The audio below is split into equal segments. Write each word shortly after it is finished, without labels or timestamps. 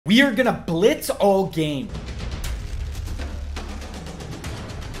We are gonna blitz all game.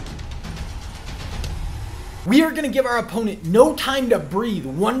 We are gonna give our opponent no time to breathe,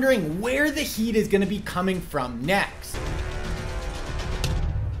 wondering where the heat is gonna be coming from next.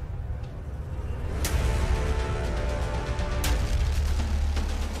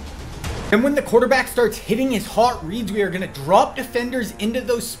 And when the quarterback starts hitting his hot reads, we are gonna drop defenders into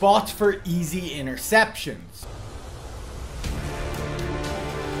those spots for easy interceptions.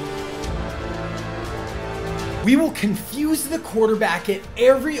 We will confuse the quarterback at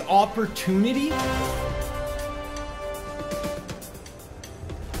every opportunity.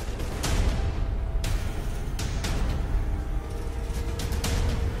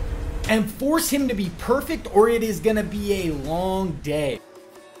 And force him to be perfect, or it is gonna be a long day.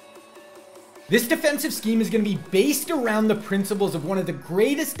 This defensive scheme is going to be based around the principles of one of the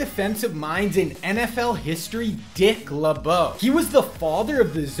greatest defensive minds in NFL history, Dick LeBeau. He was the father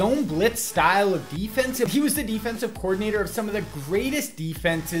of the zone blitz style of defense. He was the defensive coordinator of some of the greatest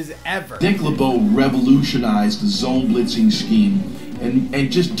defenses ever. Dick LeBeau revolutionized the zone blitzing scheme and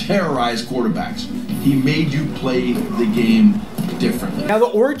just terrorized quarterbacks. He made you play the game differently. Now, the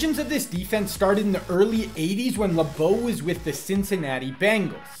origins of this defense started in the early 80s when LeBeau was with the Cincinnati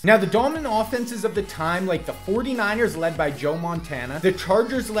Bengals. Now, the dominant offenses of the time, like the 49ers led by Joe Montana, the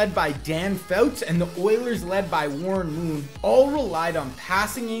Chargers led by Dan Fouts, and the Oilers led by Warren Moon, all relied on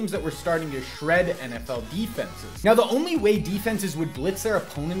passing games that were starting to shred NFL defenses. Now, the only way defenses would blitz their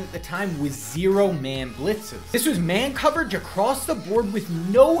opponent at the time was zero-man blitzes. This was man coverage across the board with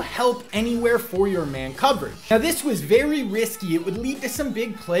no help anywhere for your man coverage. Now, this was very risky. It would lead to some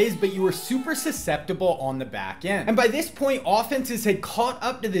big plays, but you were super susceptible on the back end. And by this point, offenses had caught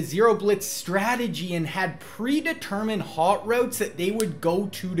up to the zero blitz strategy and had predetermined hot routes that they would go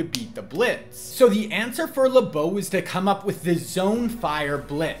to beat the blitz. So the answer for LeBeau was to come up with the zone fire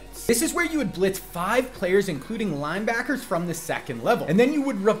blitz. This is where you would blitz 5 players, including linebackers from the second level. And then you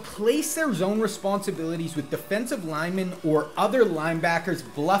would replace their zone responsibilities with defensive linemen or other linebackers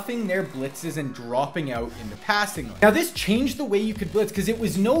bluffing their blitzes and dropping out in the passing lane. Now, this changed the way you could blitz because it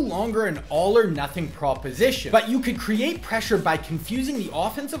was no longer an all or nothing proposition, but you could create pressure by confusing the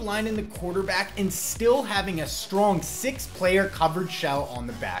offensive line and the quarterback and still having a strong 6-player coverage shell on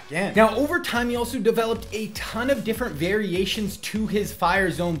the back end. Now, over time, he also developed a ton of different variations to his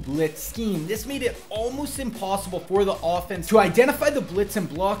fire zone blitz scheme. This made it almost impossible for the offense to identify the blitz and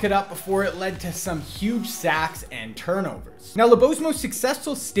block it up before it led to some huge sacks and turnovers. Now, LeBeau's most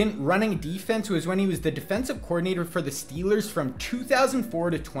successful stint running defense was when he was the defensive coordinator for the Steelers from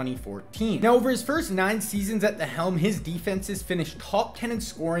 2004 to 2014. Now, over his first 9 seasons at the helm, his defenses finished top 10 in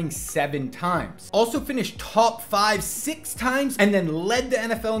scoring 7 times. Also finished top 5 6 times, and then led the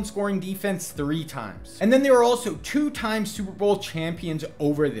NFL in scoring defense 3 times. And then they were also 2-time Super Bowl champions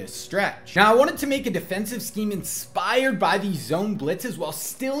over this stretch. Now, I wanted to make a defensive scheme inspired by these zone blitzes while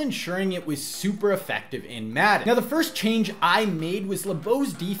still ensuring it was super effective in Madden. Now, the first change I made was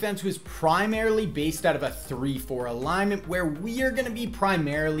LeBeau's defense was primarily based out of a 3-4 alignment where we are going to be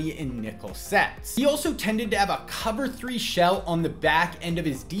primarily in nickel sets. He also tended to have a cover 3 shell on the back end of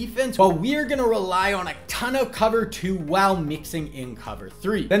his defense, while we are going to rely on a ton of cover 2 while mixing in cover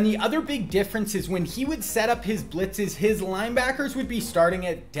 3. Then the other big difference is when he would set up his blitzes, his linebackers would be starting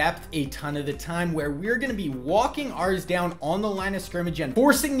at depth a ton of the time, where we're going to be walking ours down on the line of scrimmage and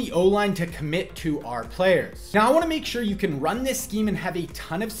forcing the O-line to commit to our players. Now, I want to make sure you can run this scheme and have a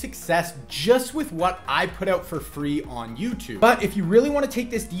ton of success just with what I put out for free on YouTube. But if you really want to take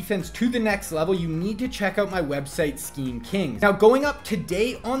this defense to the next level, you need to check out my website, Scheme Kings. Now, going up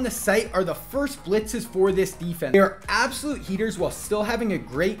today on the site are the first blitzes for this defense. They are absolute heaters while still having a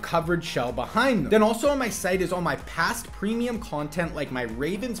great coverage shell behind them. Then also on my site is all my past premium content like my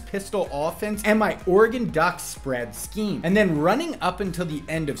Ravens pistol offense and my Oregon Ducks spread scheme. And then running up until the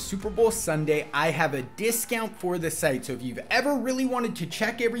end of Super Bowl Sunday, I have a discount for the site. So if you've ever really wanted to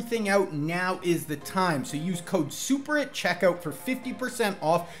check everything out, now is the time. So use code SUPER at checkout for 50%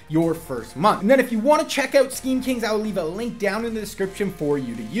 off your first month. And then if you want to check out Scheme Kings, I will leave a link down in the description for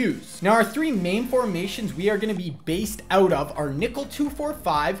you to use. Now, our 3 main formations we are going to be based out of are nickel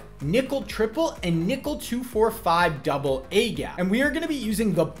 2-4-5, nickel triple, and nickel 2-4-5 double A gap. And we are going to be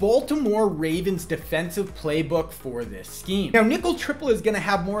using the Baltimore Ravens defensive playbook for this scheme. Now, nickel triple is going to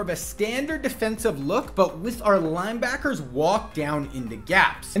have more of a standard defensive look, but with our linebackers walk down in the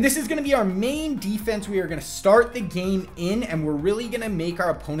gaps. And this is going to be our main defense we are going to start the game in, and we're really going to make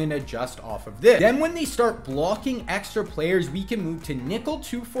our opponent adjust off of this. Then when they start blocking extra players, we can move to nickel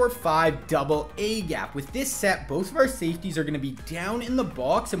 2-4-5 double A gap. With this set, both of our safeties are going to be down in the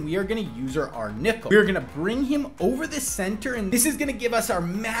box, and we we are going to use our nickel. We are going to bring him over the center, and this is going to give us our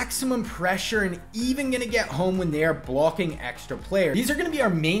maximum pressure and even going to get home when they are blocking extra players. These are going to be our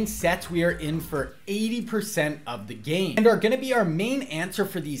main sets we are in for 80% of the game and are going to be our main answer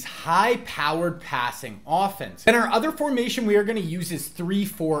for these high-powered passing offense. Then our other formation we are going to use is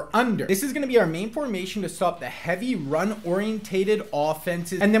 3-4 under. This is going to be our main formation to stop the heavy run-orientated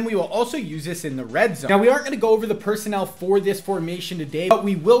offenses, and then we will also use this in the red zone. Now, we aren't going to go over the personnel for this formation today, but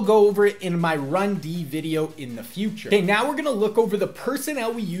we will go over it in my Run D video in the future. Okay, now we're going to look over the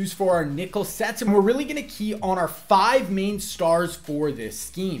personnel we use for our nickel sets, and we're really going to key on our 5 main stars for this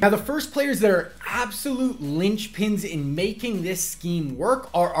scheme. Now, the first players that are absolute linchpins in making this scheme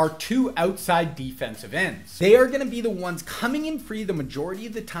work are our 2 outside defensive ends. They are going to be the ones coming in free the majority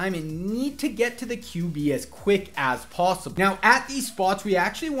of the time and need to get to the QB as quick as possible. Now, at these spots, we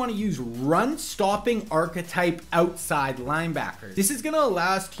actually want to use run-stopping archetype outside linebackers. This is going to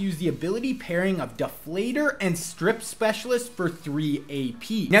allow us to use the ability pairing of deflator and strip specialist for 3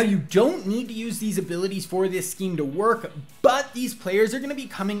 AP. Now, you don't need to use these abilities for this scheme to work, but these players are going to be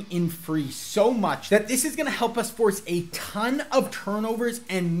coming in free so much that this is going to help us force a ton of turnovers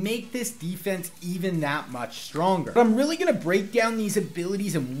and make this defense even that much stronger. But I'm really going to break down these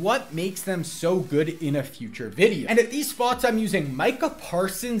abilities and what makes them so good in a future video. And at these spots, I'm using Micah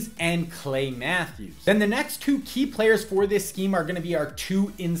Parsons and Clay Matthews. Then the next 2 key players for this scheme are going to be our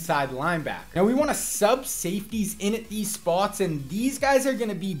 2 inside linebackers. Now, we want to sub safeties in at these spots, and these guys are going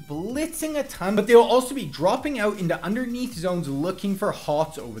to be blitzing a ton, but they'll also be dropping out into underneath zones looking for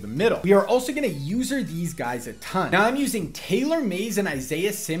hots over the middle. We are also going to user these guys a ton. Now, I'm using Taylor Mays and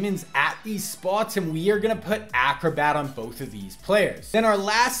Isaiah Simmons at these spots, and we are going to put Acrobat on both of these players. Then our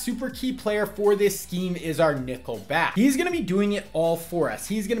last super key player for this scheme is our nickel back. He's going to be doing it all for us.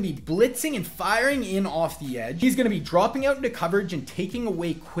 He's going to be blitzing and firing in off the edge. He's going to be dropping out into coverage and taking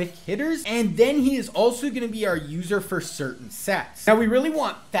away quick hitters, and then he is also going to be our user for certain sets. Now, we really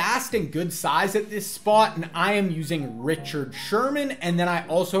want fast and good size at this spot, and I am using Richard Sherman, and then I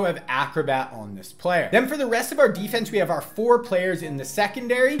also have Acrobat on this player. Then for the rest of our defense, we have our 4 players in the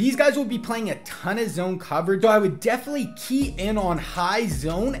secondary. These guys will be playing a ton of zone coverage, so I would definitely key in on high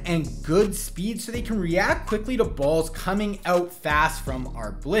zone and good speed so they can react quickly to balls coming out fast from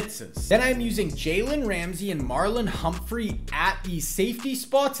our blitzes. Then I'm using Jalen Ramsey and Marlon Humphrey at these safety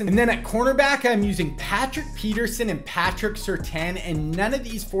spots, and then at cornerback, I'm using Patrick Peterson and Patrick Surtain, and none of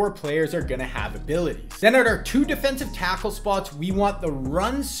these 4 players are going to have abilities. Then at our 2 defensive tackle spots, we want the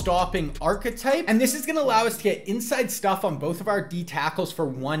run-stopping archetype, and this is going to allow us to get inside stuff on both of our D tackles for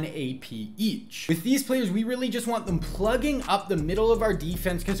 1 AP each. With these players, we really just want them plugging up the middle of our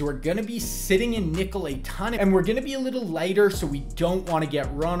defense because we're going to be sitting in nickel a ton, and we're going to be a little lighter, so we don't want to get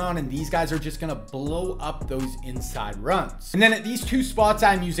run on, and these guys are just going to blow up those inside runs. And then at these 2 spots,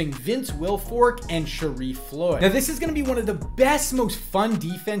 I'm using Vince Wilfork and Sharif Floyd. Now, this is going to be one of the best, most fun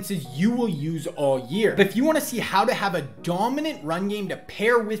defenses you will use all year. But if you want to see how to have a dominant run game to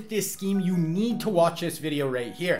pair with this scheme, you need to watch this video right here.